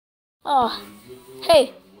Oh,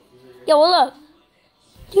 hey. Yo, what up?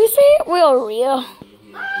 Do you say we're real?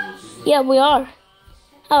 Yeah, we are.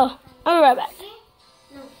 Oh, I'll be right back.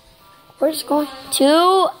 We're just going.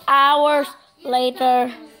 2 hours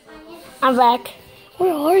later. I'm back.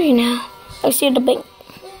 Where are you now? I see the bank.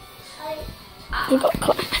 You go,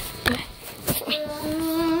 come on.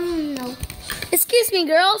 No. Excuse me,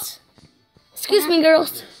 girls. Excuse me,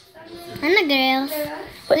 girls. I'm a girl.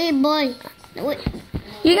 Wait, boy. Wait.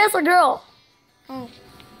 You guys are girl. Oh.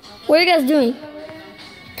 What are you guys doing?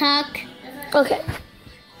 Talk. Okay.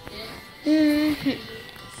 Mm-hmm.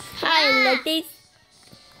 Hi, ladies.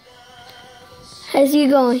 How's you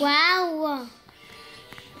going? Wow.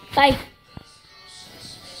 Bye.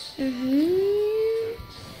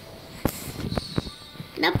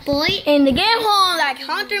 The boy. And the game home like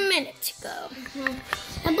 100 minutes ago.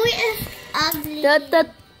 The boy is ugly.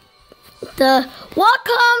 The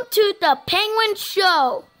welcome to the Penguin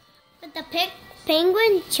Show. With the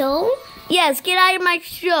penguin show? Yes, get out of my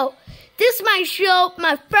show. This is my show,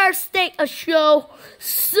 my first day of show.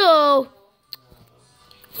 So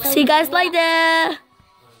see you guys later.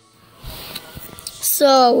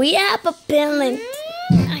 So we have a penguin.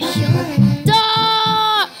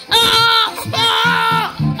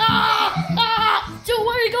 So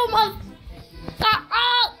where you go, mom?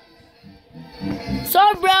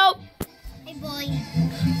 Sorry, bro. Hey, boy.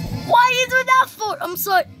 Why are you doing that for? I'm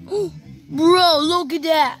sorry. Bro, look at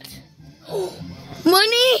that.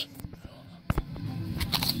 Money?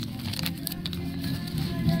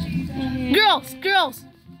 Girls.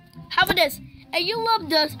 How about this? If you love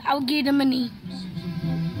this, I'll give you money.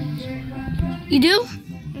 You do?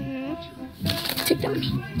 Take the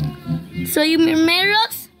money. So you marry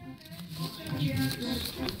us?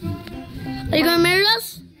 Are you gonna marry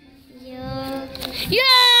us? Yeah.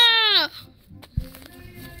 Yeah!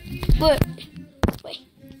 Wait.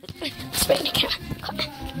 Straight in the camera. Come on.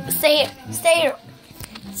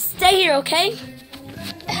 Stay here, okay?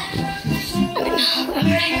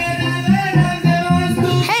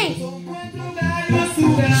 Hey!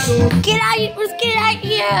 Let's get out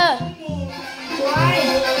here!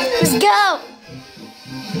 Let's go!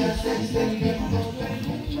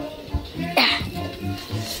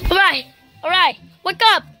 Alright. Wake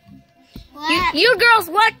up! What? You girls,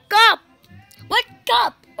 wake up! Wake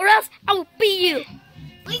up, or else I will beat you.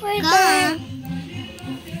 Wake up.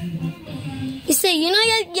 You see, you know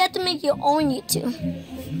you have to make your own YouTube.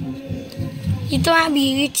 You don't have a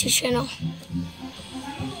YouTube channel.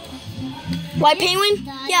 White Penguin?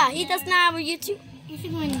 Yeah, he does not have a YouTube.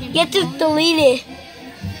 You have to delete it.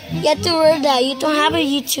 You have to read that. You don't have a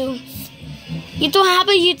YouTube. You don't have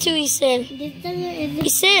a YouTube, he said. He He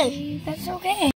said. That's okay.